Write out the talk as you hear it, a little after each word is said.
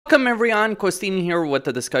Welcome everyone, Costin here with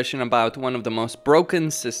a discussion about one of the most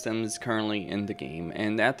broken systems currently in the game,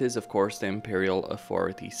 and that is of course the Imperial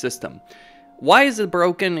Authority system. Why is it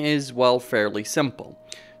broken is, well, fairly simple.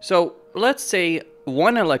 So let's say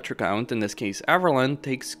one elector count, in this case Everland,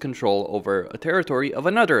 takes control over a territory of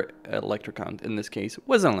another elector count, in this case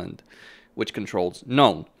Wizenland, which controls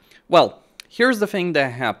Nuln. Well, here's the thing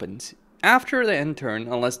that happens. After the end turn,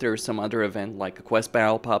 unless there's some other event like a quest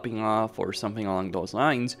battle popping off or something along those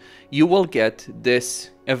lines, you will get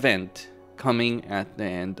this event coming at the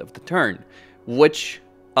end of the turn, which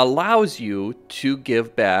allows you to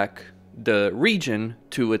give back the region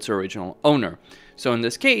to its original owner. So in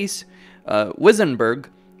this case, Wizenberg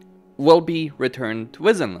will be returned to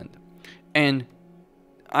Wizenland, and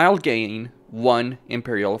I'll gain 1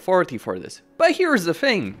 Imperial Authority for this. But here's the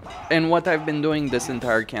thing, and what I've been doing this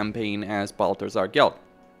entire campaign as Balthazar Gelt.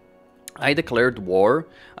 I declared war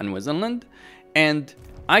on Wizenland, and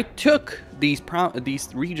I took these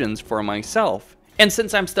regions for myself. And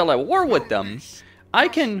since I'm still at war with them,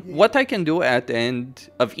 what I can do at the end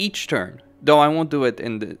of each turn, though I won't do it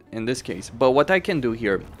in this case, but what I can do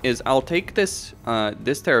here is I'll take this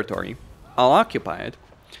this territory, I'll occupy it.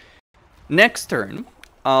 Next turn,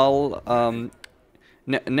 I'll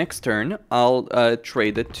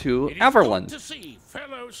trade it to Everland,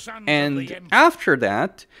 and after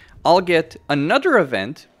that I'll get another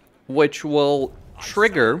event which will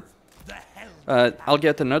trigger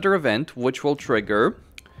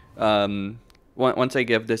once I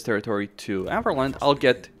give this territory to Everland, I'll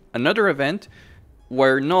get another event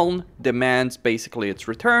where Nuln demands basically its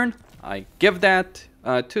return. I give that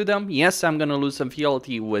to them. Yes, I'm gonna lose some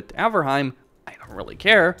fealty with Averheim. I don't really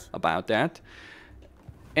care about that.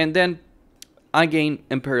 And then I gain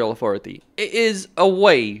Imperial Authority. It is a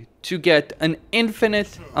way to get an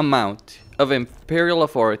infinite amount of Imperial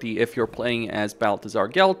Authority if you're playing as Balthazar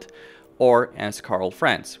Gelt or as Karl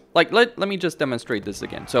Franz. Like, let me just demonstrate this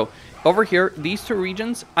again. So over here, these two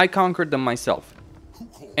regions, I conquered them myself.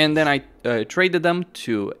 And then I traded them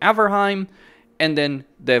to Averheim, and then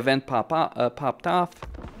the event popped off.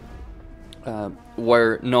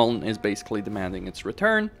 Where Nuln is basically demanding its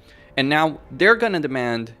return, and now they're gonna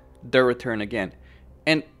demand their return again.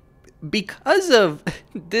 And because of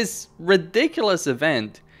this ridiculous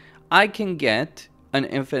event, I can get an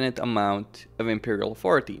infinite amount of Imperial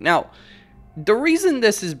Authority. Now, the reason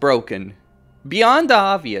this is broken, beyond the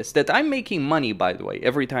obvious, that I'm making money, by the way,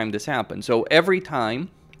 every time this happens. So every time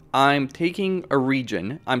I'm taking a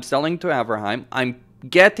region, I'm selling to Averheim, I'm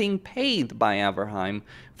getting paid by Averheim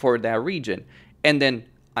for that region, and then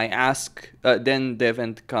I ask, then the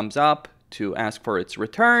event comes up to ask for its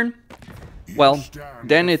return. Well,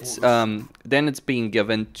 then it's being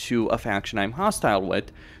given to a faction I'm hostile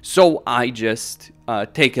with, so I just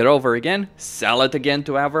take it over again, sell it again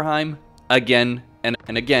to Averheim, again and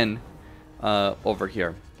again over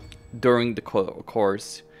here during the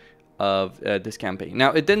course of this campaign.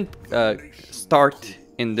 Now, it didn't start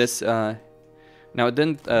in this. Now, it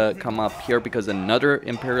didn't come up here because another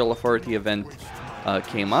Imperial Authority event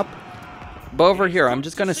came up. But over here, I'm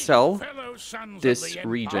just going to sell this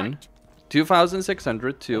region,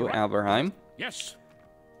 2,600 to Averheim. Yes.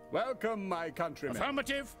 Welcome, my countrymen.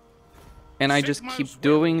 Affirmative. And I just keep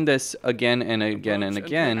doing this again and again and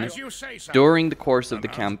again during the course of the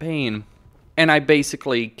campaign. And I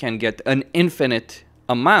basically can get an infinite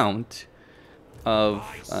amount of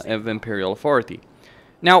Imperial Authority.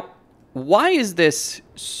 Now, why is this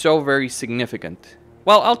so very significant?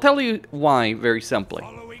 Well, I'll tell you why very simply.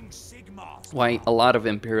 Why a lot of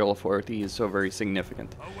Imperial Authority is so very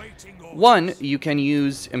significant. One, you can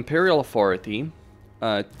use Imperial Authority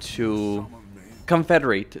to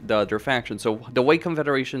confederate the other faction. So the way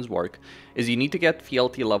confederations work is you need to get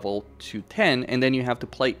fealty level to 10, and then you have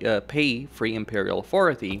to pay free Imperial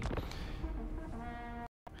Authority.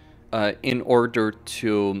 In order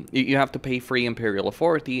to, you have to pay free Imperial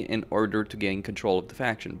Authority in order to gain control of the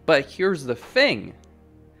faction. But here's the thing,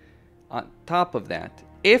 on top of that,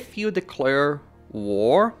 if you declare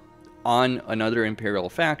war on another Imperial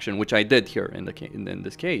faction, which I did here in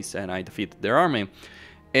this case, and I defeated their army,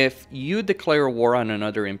 if you declare war on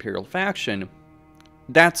another Imperial faction,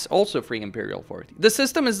 that's also free Imperial Authority. The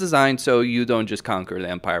system is designed so you don't just conquer the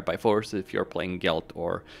Empire by force if you're playing Gelt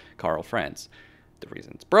or Karl Franz. The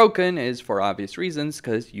reason it's broken is for obvious reasons,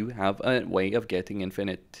 because you have a way of getting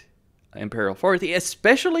infinite Imperial Authority,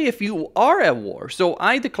 especially if you are at war. So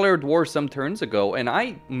I declared war some turns ago, and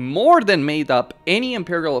I more than made up any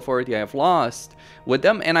Imperial Authority I've lost with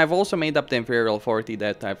them, and I've also made up the Imperial Authority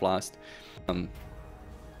that I've lost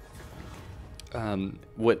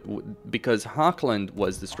because Hochland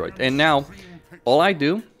was destroyed. And now all I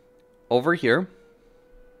do over here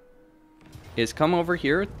is come over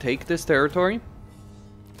here, take this territory,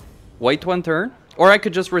 wait 1 turn, or I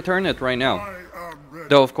could just return it right now.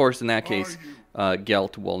 Though, of course, in that case,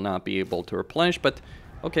 Gelt will not be able to replenish, but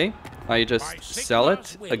okay, I just sell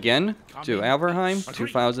it again to Averheim,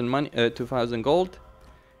 2,000 money, 2,000 gold,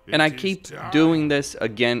 and I keep doing this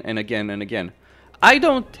again and again and again. I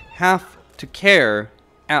don't have to care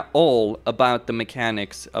at all about the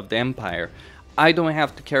mechanics of the Empire. I don't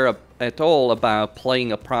have to care at all about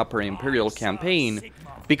playing a proper Imperial campaign,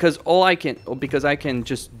 because I can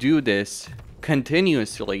just do this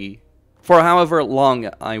continuously for however long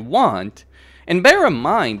I want. And bear in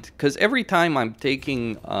mind, because every time I'm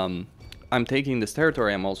taking this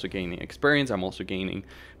territory, I'm also gaining experience, I'm also gaining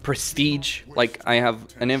prestige, like I have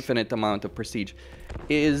an infinite amount of prestige,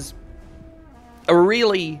 is a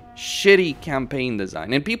really shitty campaign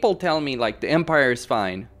design. And people tell me, like, the Empire is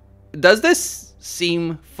fine. Does this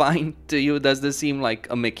seem fine to you? Does this seem like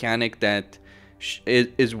a mechanic that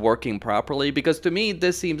is working properly? Because to me,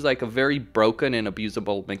 this seems like a very broken and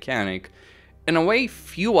abusable mechanic. In a way,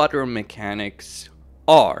 few other mechanics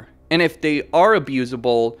are. And if they are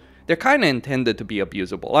abusable, they're kind of intended to be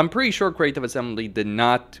abusable. I'm pretty sure Creative Assembly did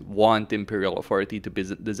not want Imperial Authority to be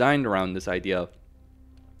designed around this idea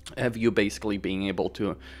of you basically being able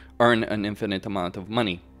to earn an infinite amount of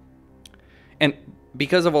money. And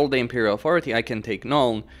because of all the Imperial Authority, I can take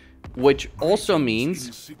Null, which also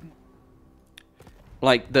means,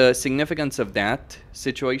 like, the significance of that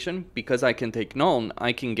situation, because I can take Null,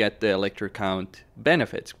 I can get the electric count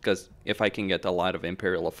benefits, because if I can get a lot of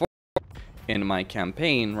Imperial Authority in my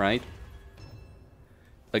campaign, right,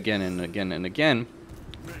 again and again and again,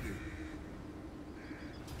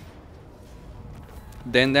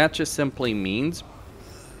 then that just simply means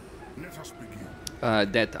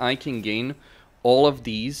that I can gain all of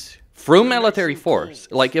these through military force.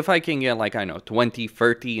 Like, if I can get, like, I know, 20,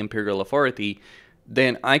 30 Imperial Authority,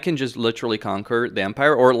 then I can just literally conquer the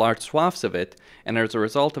Empire or large swaths of it, and as a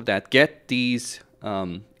result of that, get these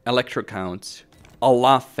electro counts a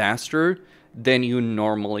lot faster than you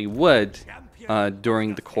normally would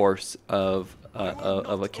during the course of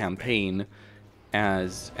a campaign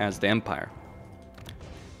as the Empire.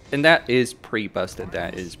 And that is pretty busted,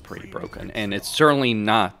 that is pretty broken, and it's certainly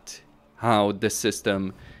not how the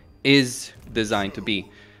system is designed to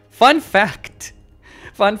be. Fun fact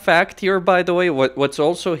here, by the way, what's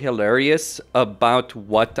also hilarious about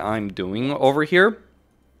what I'm doing over here,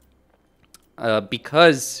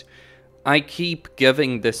 because I keep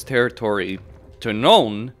giving this territory to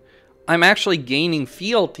Nuln, I'm actually gaining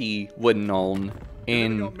fealty with Nuln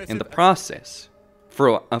in the process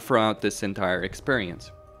throughout this entire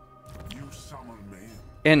experience.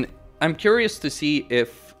 And I'm curious to see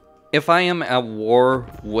if I am at war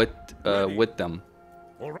with them.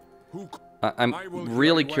 I'm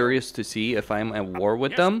really curious to see if I'm at war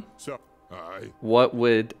with them, what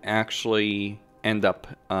would actually end up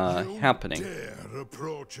happening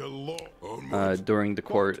during the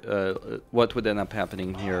course. What would end up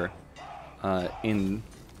happening here in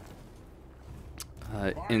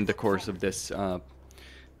the course of this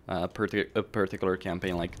particular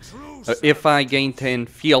campaign? Like, if I gain 10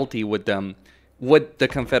 fealty with them, would the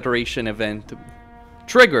Confederation event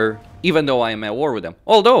trigger, even though I am at war with them?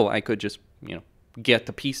 Although I could just, you know, get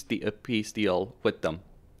a peace deal with them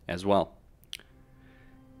as well.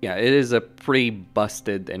 Yeah, it is a pretty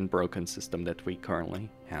busted and broken system that we currently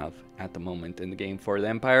have at the moment in the game for the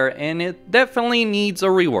Empire, and it definitely needs a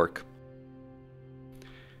rework.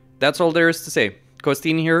 That's all there is to say.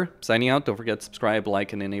 Costine here, signing out. Don't forget to subscribe,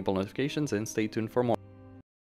 like, and enable notifications, and stay tuned for more.